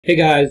Hey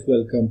guys,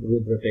 welcome to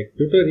RudraTech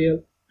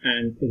tutorial,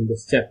 and in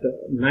this chapter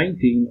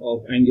 19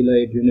 of Angular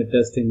 8 unit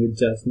testing with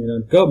Jasmine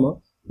and Karma,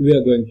 we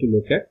are going to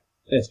look at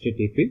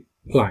HTTP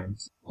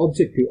clients.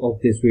 Objective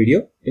of this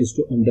video is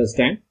to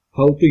understand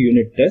how to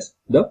unit test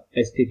the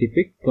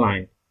HTTP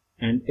client,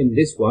 and in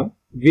this one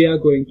we are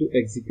going to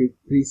execute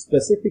three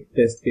specific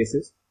test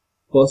cases.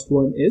 First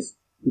one is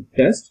to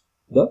test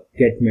the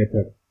get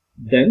method,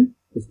 then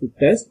is to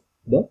test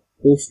the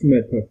post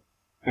method,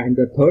 and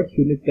the third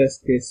unit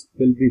test case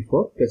will be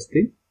for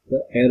testing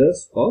the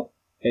errors of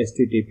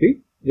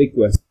HTTP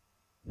request.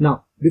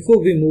 Now, before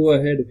we move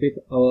ahead with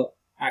our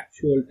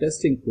actual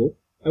testing code,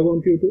 I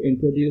want to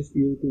introduce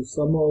you to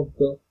some of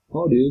the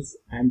modules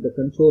and the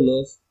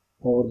controllers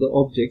or the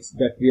objects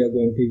that we are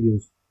going to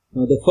use.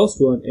 Now, the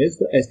first one is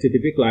the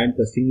HTTP client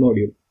testing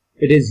module.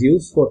 It is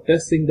used for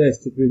testing the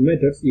HTTP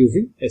methods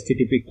using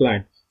HTTP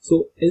client.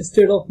 So,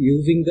 instead of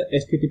using the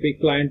HTTP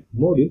client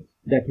module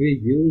that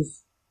we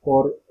use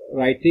for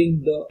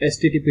writing the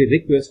HTTP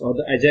request or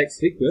the AJAX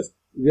request,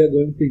 we are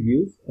going to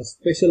use a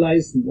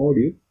specialized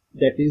module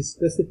that is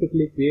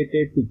specifically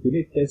created to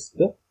unit test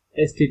the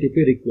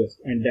HTTP request,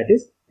 and that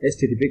is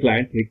HTTP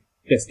client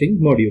testing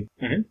module.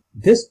 And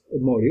this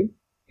module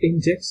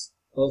injects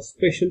a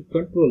special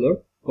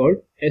controller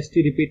called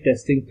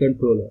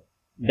HttpTestingController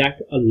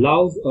that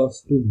allows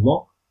us to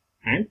mock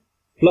and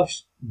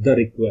flush the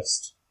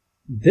request.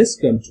 This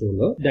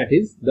controller, that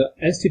is the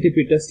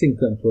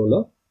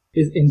HttpTestingController,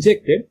 is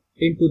injected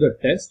into the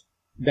test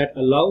that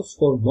allows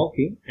for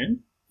mocking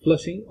and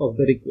flushing of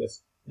the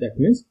request. That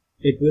means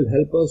it will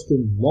help us to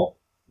mock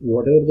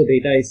whatever the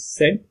data is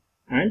sent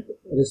and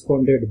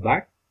responded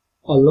back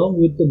along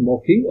with the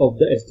mocking of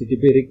the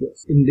HTTP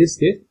request. In this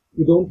case,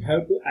 you don't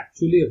have to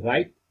actually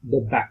write the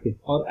backend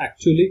or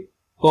actually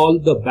call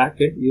the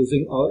backend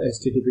using our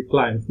HTTP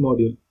client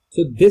module.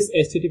 So this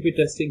HTTP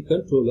testing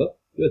controller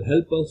will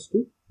help us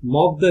to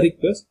mock the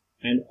request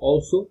and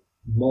also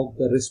mock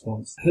the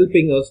response,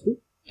 helping us to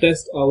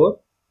test our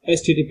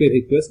HTTP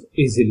request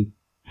easily.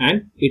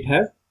 And it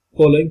has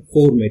following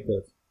four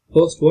methods.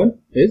 First one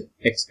is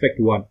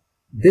expect1.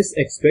 This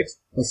expects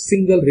a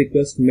single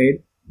request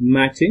made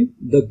matching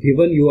the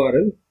given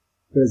URL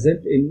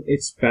present in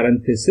its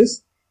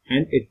parenthesis,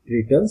 and it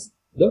returns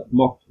the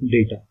mocked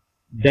data.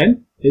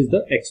 Then is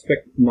the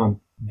expect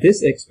none.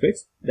 This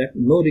expects that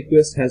no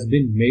request has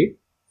been made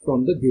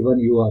from the given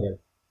URL.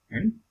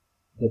 And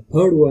the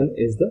third one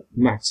is the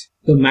match.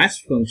 The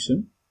match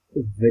function,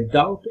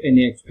 without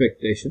any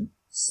expectation,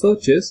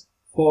 searches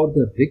for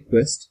the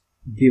request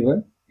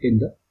given in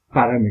the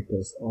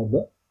parameters or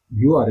the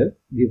URL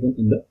given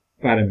in the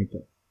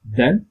parameter.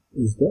 Then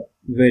is the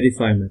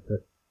verify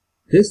method.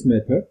 This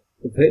method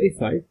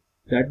verifies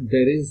that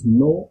there is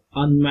no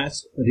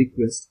unmatched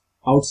request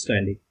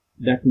outstanding.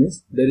 That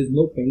means there is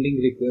no pending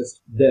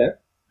request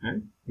there,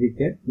 and we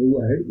can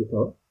move ahead with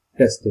our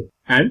testing.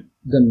 And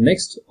the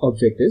next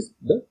object is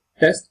the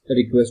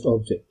TestRequest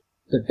object.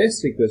 The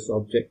TestRequest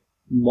object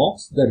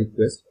mocks the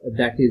request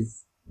that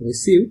is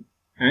received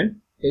and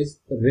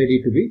is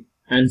ready to be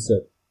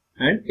answered,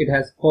 and it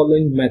has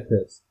following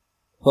methods.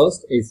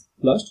 First is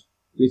flushed,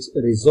 which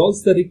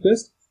resolves the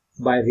request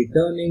by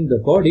returning the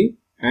body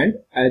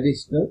and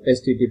additional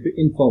HTTP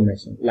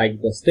information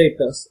like the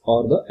status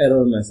or the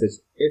error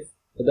message if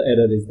the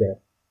error is there.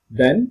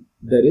 Then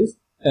there is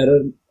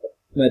error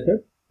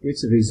method,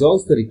 which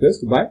resolves the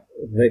request by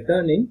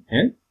returning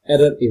an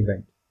error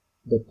event.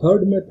 The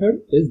third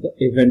method is the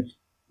event,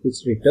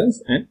 which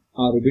returns an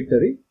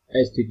arbitrary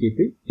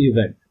HTTP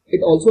event.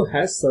 It also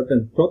has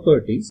certain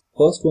properties.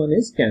 First one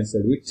is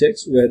cancel, which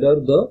checks whether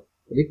the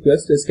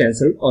request is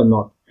cancelled or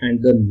not.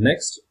 And the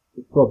next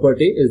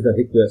property is the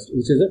request,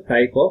 which is a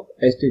type of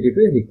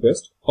HTTP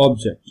request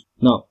object.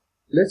 Now,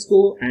 let's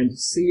go and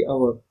see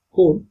our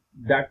code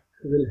that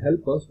will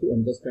help us to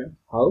understand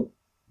how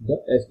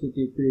the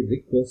HTTP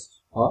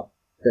requests are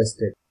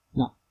tested.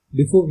 Now,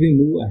 before we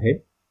move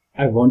ahead,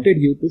 I wanted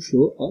you to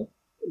show a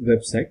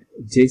website,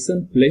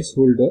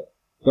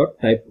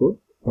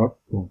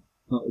 JasonPlaceholder.typecode.com.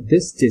 Now,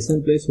 this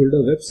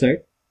JasonPlaceholder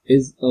website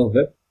is a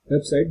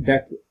website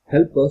that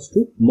helps us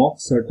to mock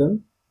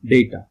certain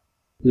data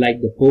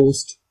like the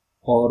post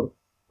or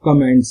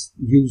comments,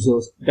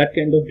 users. That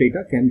kind of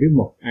data can be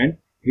mocked, and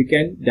we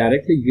can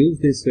directly use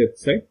this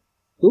website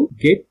to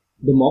get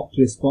the mocked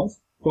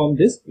response from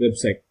this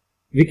website.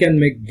 We can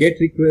make get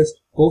request,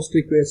 post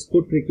request,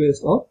 put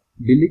request, or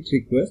delete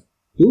request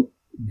to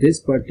this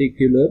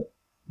particular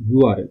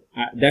URL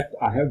that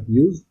I have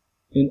used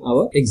in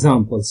our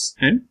examples.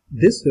 And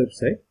this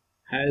website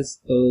has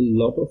a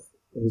lot of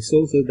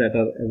resources that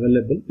are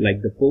available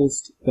like the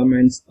post,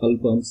 comments,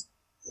 albums,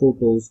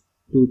 photos,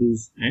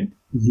 to-dos, and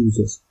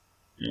users.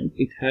 And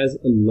it has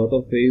a lot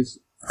of ways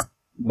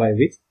by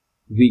which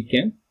we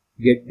can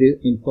get the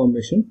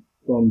information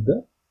from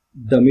the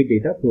dummy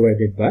data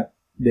provided by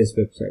this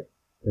website.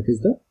 That is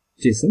the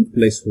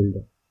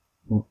JasonPlaceholder.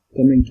 Now,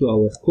 coming to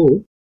our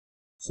code.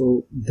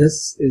 So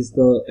this is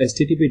the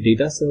HTTP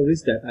data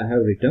service that I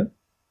have written.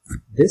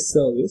 This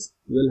service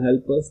will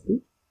help us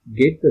to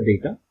get the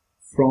data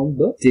from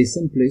the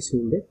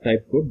JasonPlaceholder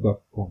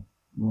typecode.com.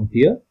 Now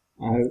here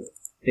I have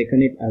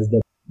taken it as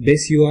the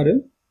base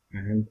URL,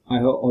 and I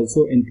have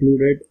also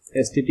included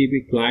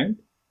HTTP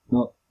client.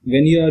 Now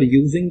when you are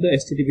using the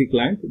HTTP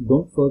client,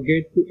 don't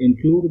forget to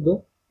include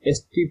the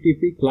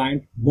HTTP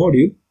client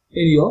module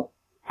in your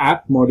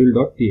app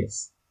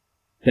module.ts.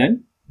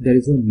 Then there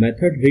is a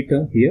method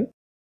return here,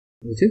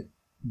 which is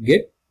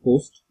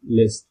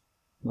getPostList.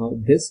 Now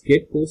this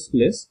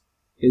getPostList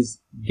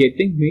is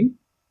getting me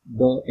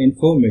the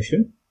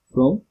information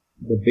from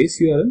the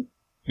base URL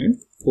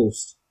and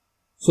post.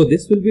 So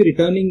this will be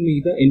returning me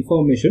the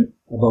information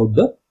about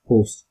the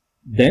post.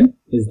 Then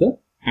is the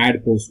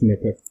add post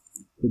method.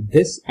 So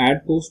this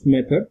add post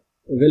method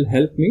will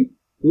help me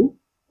to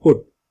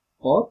put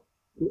or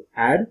to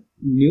add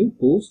new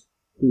post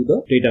to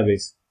the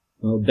database.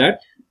 Now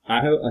that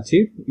I have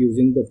achieved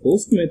using the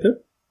post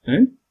method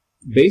and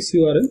base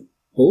URL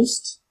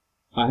posts.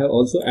 I have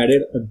also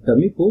added a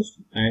dummy post,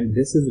 and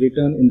this is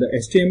written in the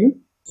HTML.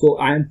 So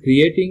I am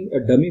creating a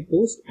dummy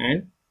post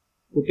and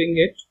putting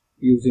it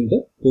using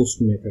the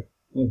post method.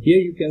 Now here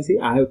you can see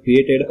I have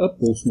created a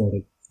post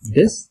model.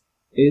 This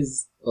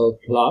is a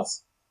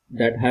class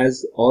that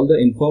has all the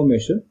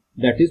information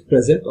that is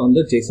present on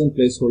the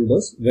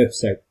JasonPlaceholder's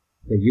website.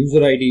 The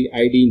user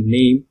ID,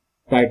 name,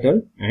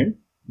 title, and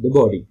the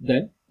body.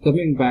 Then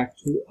coming back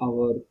to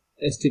our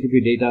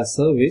HTTP data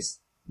service.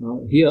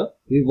 Now here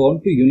we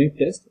want to unit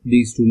test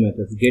these two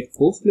methods,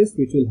 getPostList,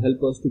 which will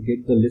help us to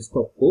get the list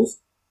of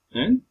posts,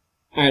 and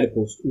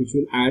addPost, which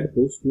will add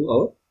posts to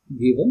our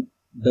given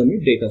dummy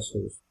data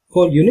source.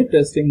 For unit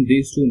testing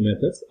these two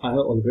methods, I have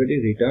already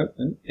written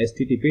an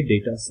HTTP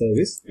data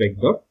service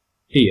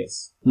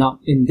spec.ts. Now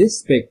in this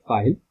spec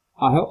file,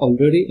 I have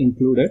already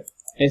included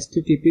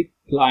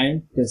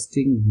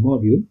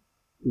HttpClientTestingModule,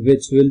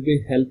 which will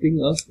be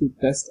helping us to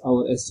test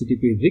our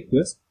HTTP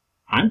request,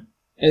 and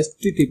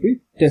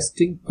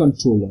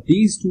HttpTestingController.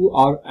 These two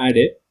are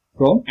added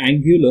from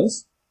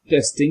Angular's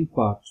testing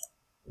part.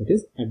 That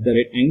is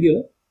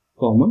 @Angular,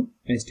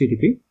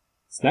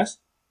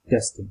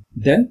 HTTP/testing.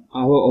 Then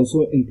I have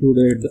also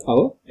included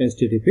our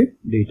HTTP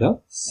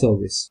data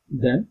service.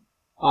 Then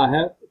I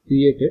have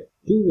created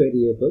two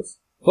variables.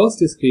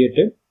 First is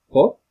created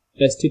for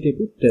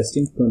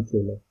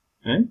HttpTestingController,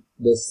 and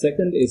the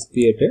second is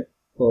created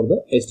for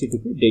the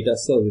HTTP data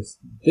service.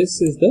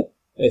 This is the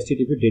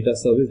HTTP data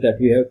service that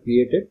we have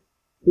created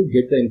to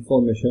get the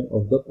information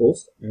of the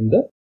post and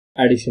the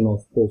addition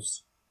of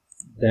posts.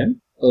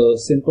 Then a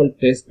simple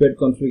testbed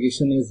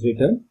configuration is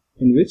written,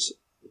 in which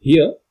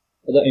here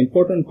the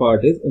important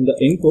part is in the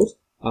imports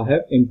I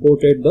have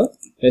imported the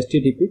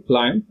HTTP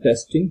client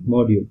testing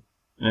module,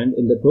 and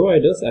in the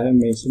providers I have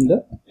mentioned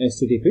the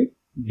HTTP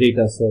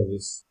data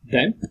service.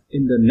 Then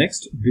in the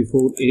next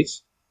before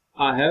each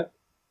I have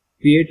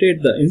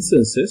created the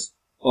instances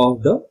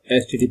of the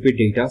HTTP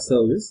data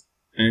service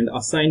and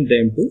assigned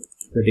them to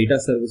the data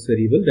service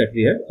variable that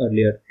we had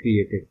earlier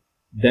created.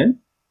 Then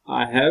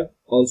I have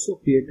also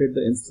created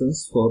the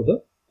instance for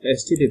the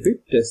HTTP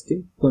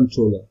testing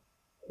controller,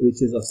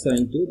 which is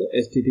assigned to the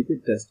HTTP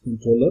test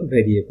controller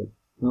variable.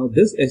 Now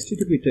this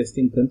HTTP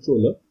testing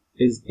controller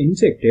is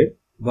injected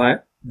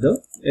via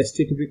the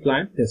HTTP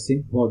client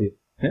testing module.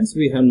 Hence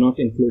we have not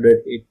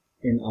included it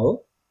in our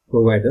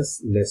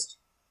providers list.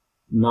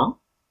 Now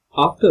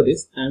after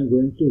this I am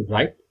going to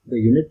write the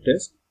unit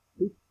test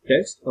to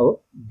test our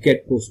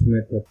getPost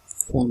method.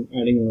 So I am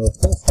adding our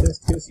first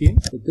test case here.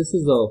 So this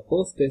is our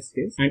first test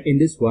case, and in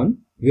this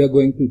one we are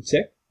going to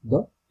check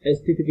the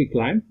HTTP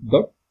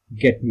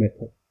client.get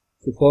method.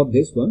 So for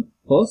this one,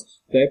 first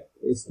step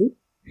is to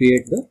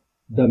create the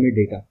dummy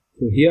data.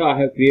 So here I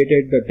have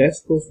created the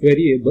test post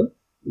variable,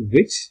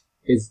 which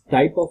is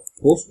type of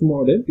post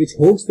model, which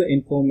holds the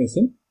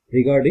information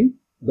regarding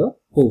the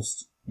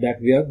post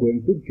that we are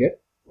going to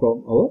get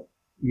from our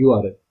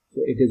URL.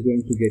 So it is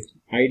going to get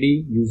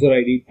ID, user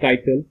ID,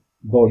 title,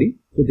 body.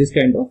 So this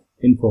kind of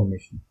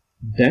information.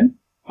 Then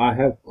I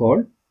have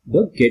called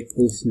the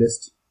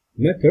getPostList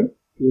method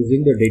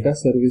using the data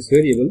service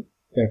variable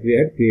that we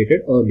had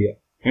created earlier.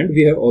 And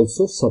we have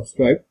also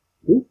subscribed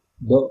to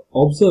the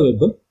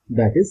observable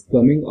that is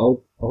coming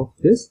out of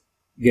this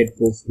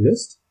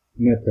getPostList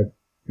method.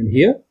 And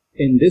here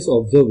in this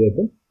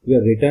observable, we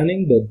are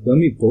returning the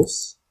dummy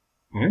posts,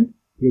 and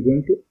we are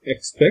going to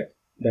expect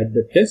that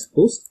the test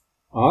posts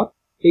are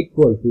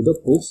equal to the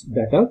posts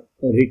that are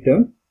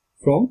returned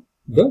from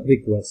the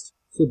request.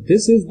 So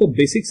this is the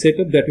basic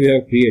setup that we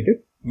have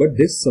created, but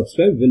this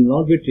subscribe will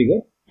not be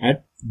triggered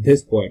at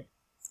this point.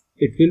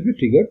 It will be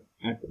triggered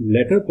at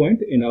later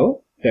point in our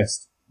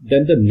test.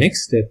 Then the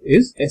next step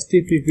is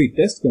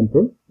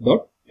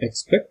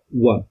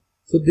HttpTestControl.expect1.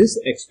 So this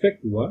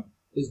expect1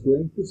 is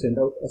going to send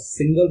out a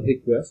single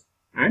request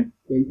and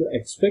going to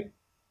expect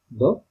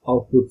the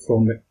output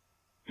from it.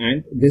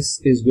 And this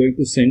is going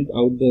to send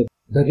out the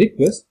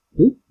request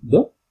to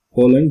the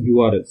following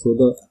URL. So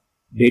the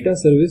data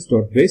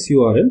service.base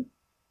URL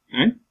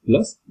and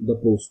plus the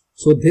post.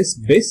 So this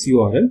base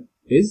URL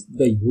is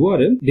the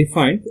URL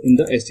defined in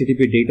the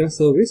HTTP data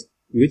service,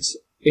 which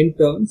in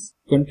turn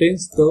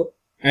contains the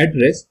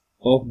address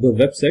of the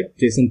website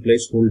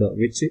JasonPlaceholder,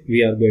 which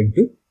we are going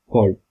to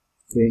call.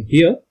 So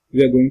here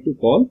we are going to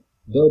call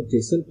the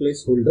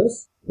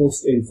JasonPlaceholder's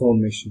post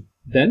information.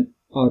 Then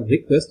our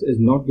request is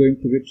not going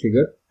to be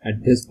triggered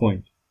at this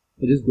point.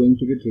 It is going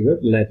to be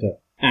triggered later.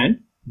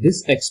 And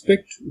this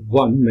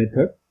expect1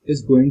 method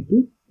is going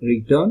to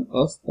return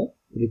us a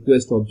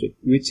request object,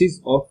 which is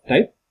of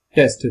type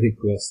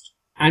TestRequest.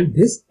 And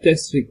this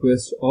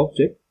TestRequest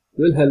object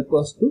will help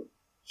us to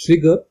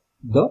trigger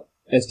the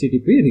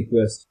HTTP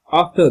request.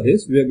 After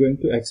this, we are going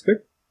to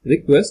expect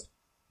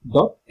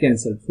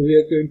request.cancel. So we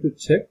are going to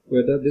check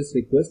whether this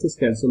request is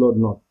cancelled or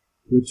not,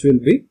 which will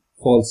be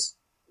false.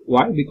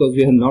 Why? Because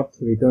we have not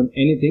returned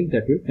anything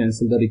that will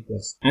cancel the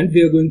request. And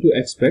we are going to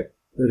expect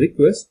the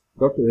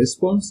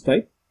request.response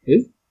type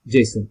is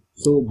JSON.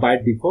 So by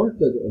default,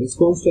 the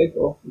response type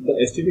of the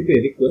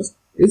HTTP request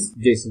is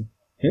JSON.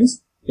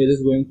 Hence, it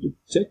is going to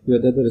check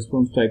whether the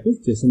response type is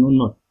JSON or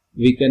not.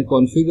 We can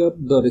configure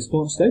the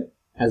response type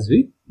as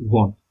we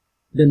want.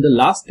 Then the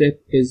last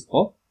step is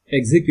of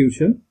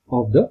execution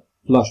of the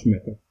flush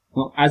method.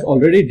 Now, as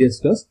already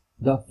discussed,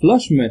 the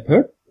flush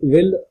method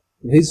will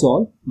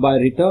resolve by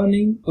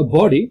returning a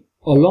body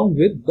along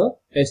with the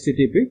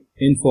HTTP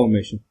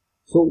information.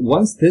 So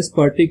once this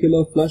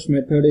particular flush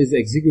method is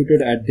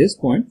executed at this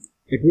point,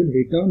 it will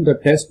return the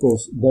test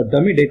post, the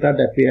dummy data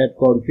that we had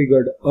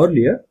configured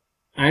earlier,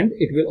 and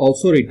it will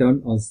also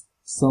return us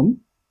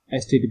some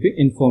HTTP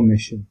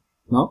information.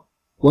 Now,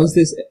 once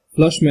this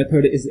flush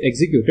method is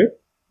executed,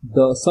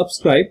 the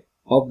subscribe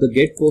of the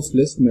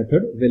getPostList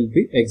method will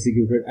be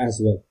executed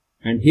as well.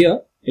 And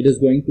here it is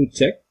going to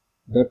check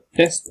the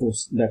test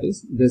post, that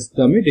is, this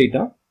dummy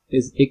data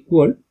is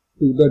equal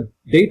to the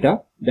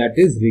data that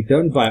is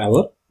returned by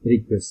our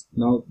request.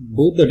 Now,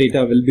 both the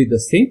data will be the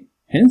same,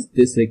 hence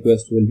this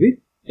request will be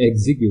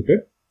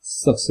executed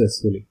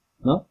successfully.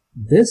 Now,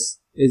 this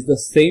is the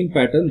same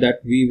pattern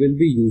that we will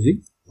be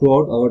using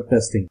throughout our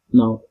testing.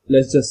 Now,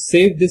 let's just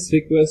save this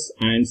request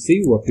and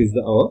see what is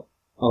our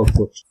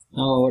output.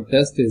 Now, our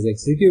test is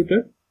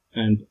executed,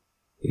 and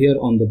here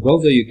on the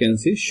browser you can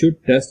see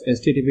should test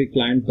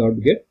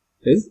HttpClient.get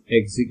is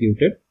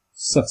executed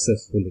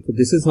successfully. So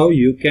this is how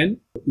you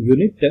can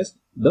unit test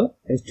the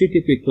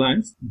HTTP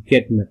client's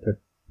get method.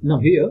 Now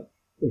here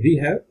we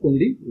have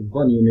only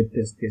one unit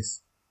test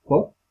case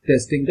for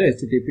testing the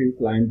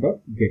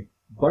HttpClient.get.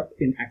 But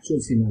in actual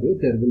scenario,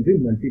 there will be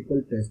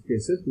multiple test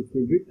cases which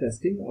will be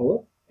testing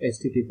our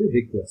HTTP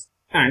request.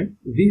 And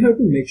we have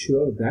to make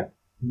sure that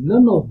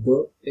none of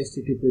the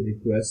HTTP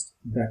requests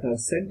that are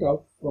sent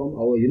out from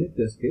our unit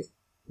test case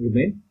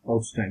remain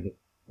outstanding.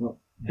 Now,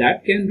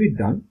 that can be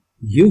done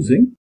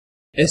using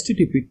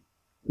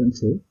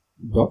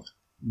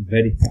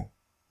HttpController.verify.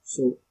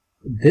 So,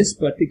 this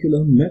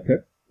particular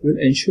method will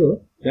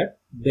ensure that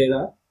there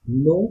are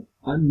no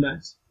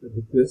unmatched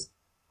requests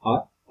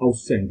are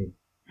outstanding.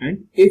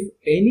 And if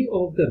any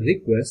of the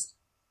request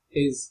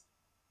is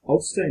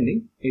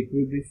outstanding, it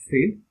will be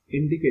failed,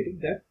 indicating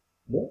that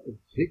the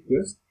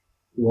request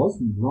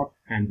was not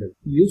handled.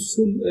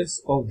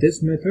 Usefulness of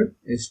this method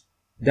is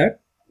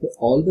that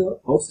all the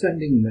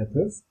outstanding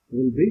methods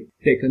will be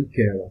taken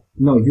care of.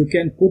 Now you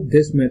can put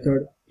this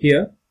method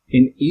here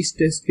in each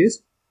test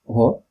case,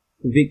 or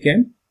we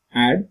can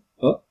add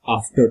a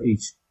after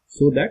each,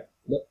 so that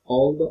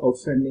all the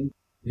outstanding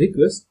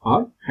requests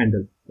are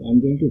handled. So I'm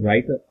going to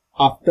write a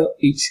after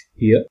each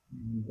here,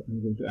 and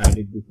I'm going to add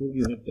it before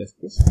unit test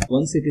case.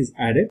 Once it is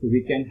added,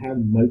 we can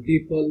have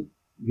multiple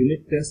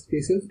unit test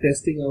cases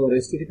testing our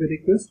HTTP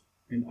request,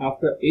 and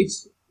after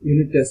each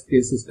unit test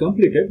case is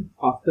completed,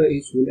 after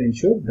each will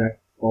ensure that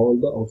all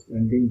the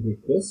outstanding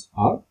requests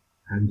are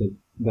handled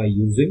by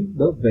using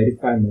the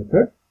verify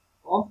method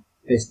of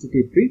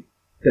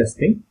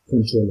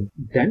HttpTestingController.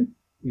 Then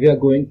we are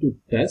going to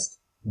test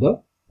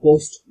the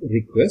post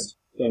request.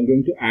 So I'm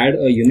going to add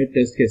a unit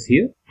test case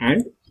here,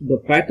 and the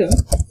pattern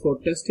for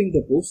testing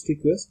the post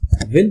request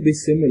will be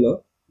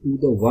similar to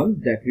the one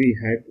that we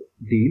had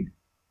dealt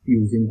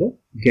using the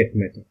get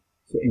method.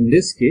 So in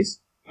this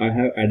case, I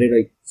have added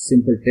a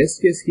simple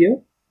test case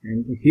here,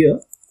 and here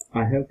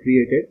I have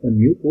created a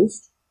new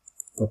post,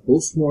 a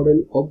post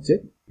model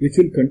object, which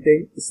will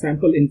contain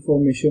sample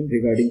information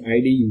regarding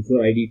ID, user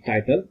ID,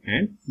 title,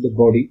 and the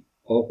body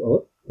of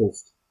our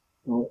post.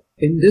 Now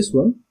in this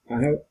one,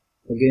 I have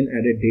again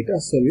added data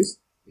service.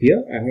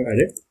 Here I have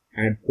added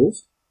add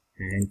post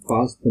and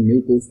passed the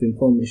new post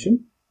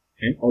information,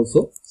 and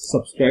also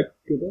subscribe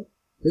to the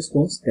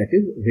response that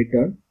is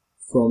returned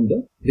from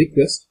the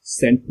request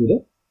sent to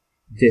the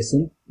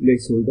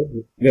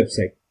JasonPlaceholder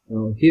website.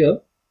 Now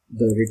here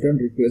the return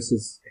request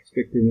is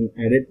expected in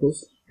added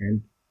post,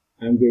 and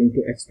I am going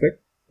to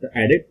expect the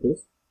added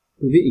post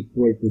to be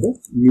equal to the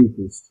new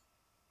post.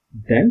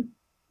 Then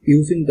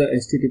using the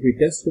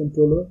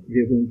HttpTestingController,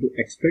 we are going to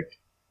expect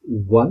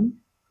 1.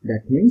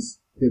 That means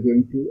we are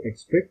going to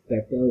expect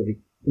that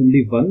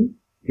only one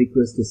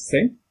request is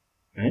sent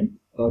and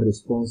a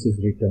response is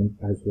returned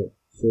as well.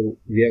 So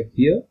we are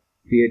here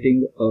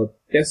creating a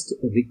test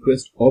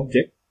request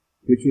object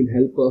which will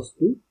help us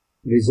to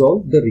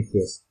resolve the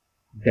request.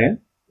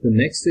 Then the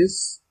next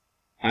is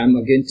I am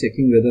again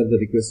checking whether the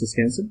request is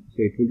cancelled, so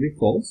it will be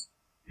false,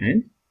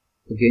 and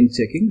again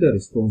checking the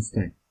response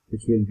time,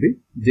 which will be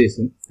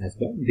JSON as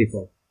by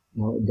default.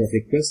 Now the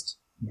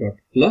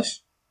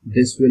request.flush,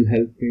 this will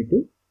help me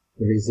to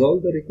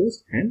resolve the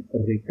request and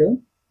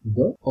return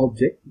the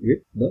object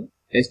with the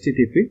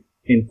HTTP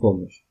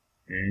information.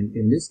 And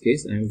in this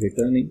case, I am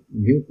returning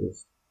new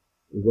post.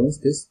 Once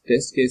this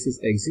test case is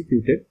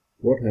executed,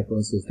 what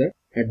happens is that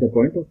at the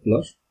point of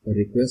flush, a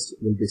request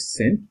will be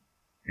sent,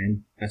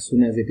 and as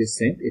soon as it is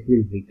sent, it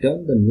will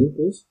return the new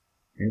post,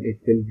 and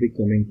it will be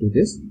coming to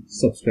this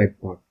subscribe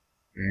part.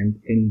 And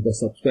in the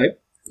subscribe,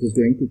 it is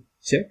going to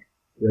check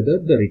whether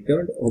the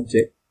returned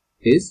object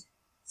is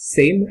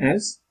same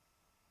as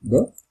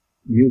the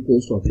new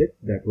post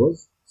object that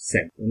was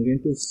sent. I'm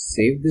going to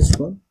save this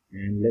one,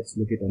 and let's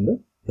look it on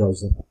the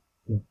browser.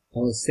 Now,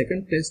 our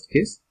second test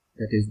case,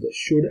 that is the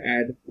should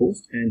add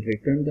post and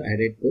return the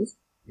added post,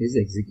 is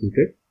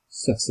executed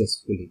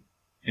successfully.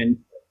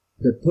 And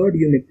the third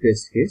unit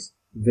test case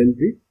will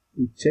be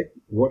to check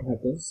what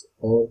happens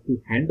or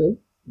to handle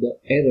the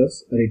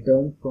errors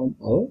returned from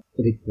our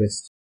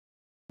request.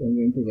 So I'm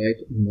going to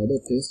write another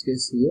test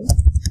case here.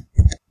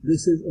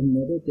 This is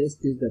another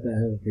test case that I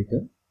have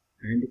written,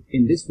 and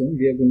in this one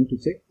we are going to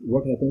check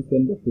what happens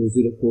when the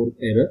 404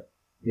 error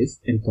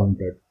is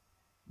encountered.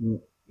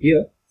 Now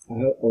here I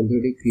have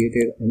already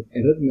created an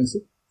error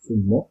message, so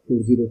mock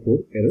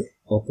 404 error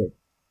occurred.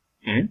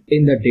 And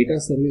in the data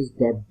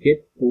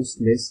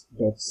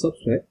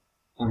service.getPostList.subscribe,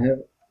 I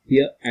have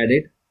here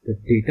added the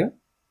data,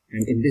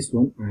 and in this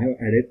one I have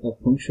added a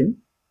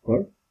function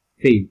called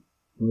fail.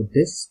 Now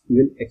this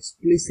will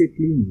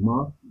explicitly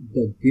mark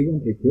the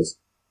given request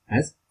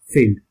as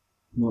failed.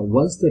 Now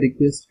once the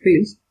request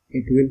fails,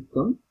 it will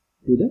come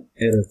to the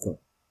error code.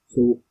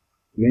 So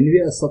when we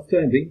are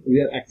subscribing, we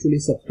are actually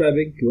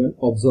subscribing to an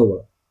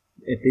observer.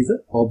 It is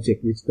an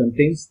object which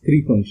contains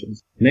three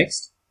functions: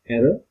 next,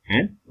 error,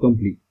 and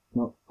complete.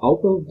 Now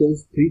out of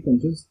those three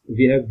functions,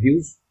 we have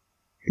used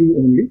two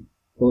only.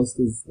 First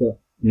is the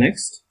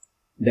next,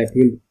 that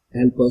will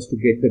help us to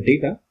get the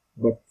data,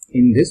 but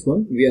in this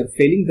one we are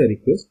failing the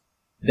request.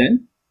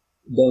 Then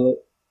the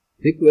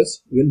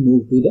request will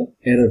move to the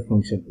error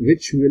function,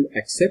 which will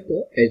accept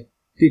a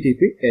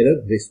HTTP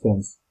error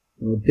response.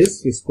 Now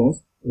this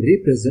response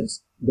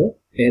represents the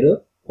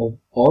error of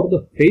or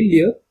the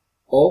failure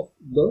of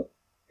the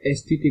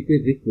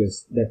HTTP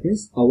request. That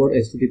means our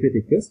HTTP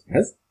request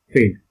has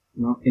failed.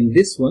 Now in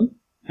this one,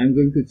 I am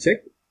going to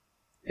check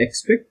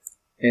expect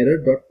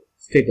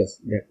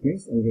error.status. That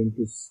means I am going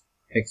to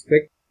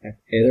expect that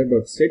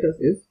error.status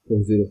is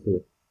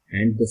 404.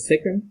 And the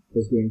second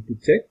is going to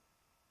check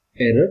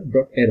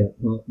error.error.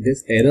 Now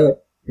this error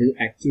is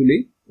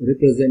actually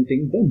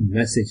representing the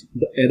message.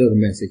 The error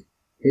message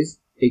is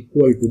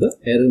equal to the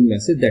error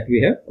message that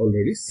we have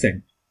already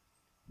sent.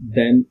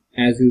 Then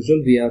as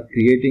usual, we are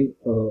creating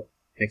a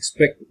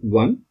expect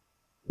one,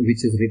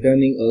 which is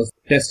returning a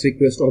test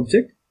request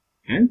object,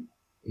 and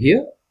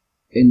here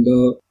in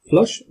the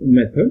flush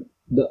method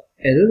the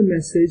error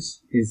message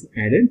is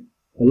added.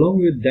 Along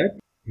with that,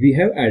 we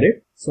have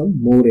added some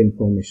more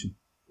information,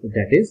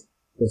 that is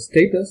the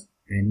status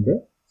and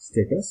the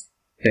status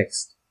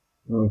text.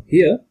 Now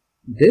here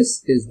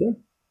this is the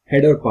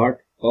header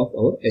part of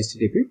our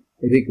HTTP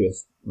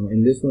request. Now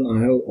in this one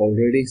I have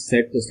already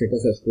set the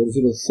status as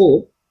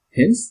 404,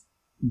 hence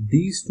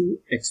these two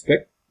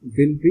expect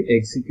will be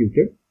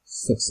executed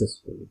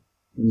successfully.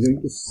 I'm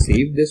going to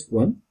save this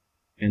one,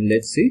 and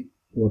let's see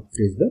what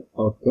is the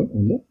outcome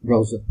on the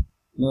browser.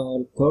 Now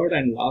our third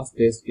and last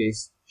test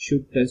case,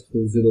 should test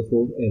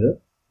 404 error,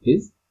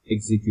 is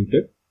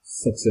executed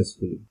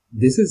successfully.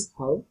 This is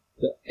how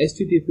the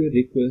HTTP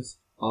requests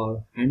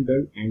are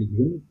handled and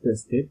unit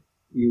tested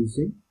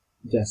using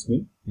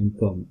Jasmine and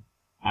Karma.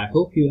 I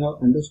hope you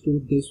have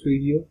understood this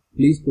video.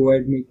 Please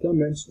provide me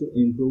comments to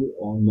improve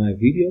on my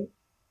video,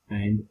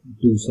 and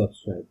do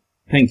subscribe.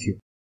 Thank you.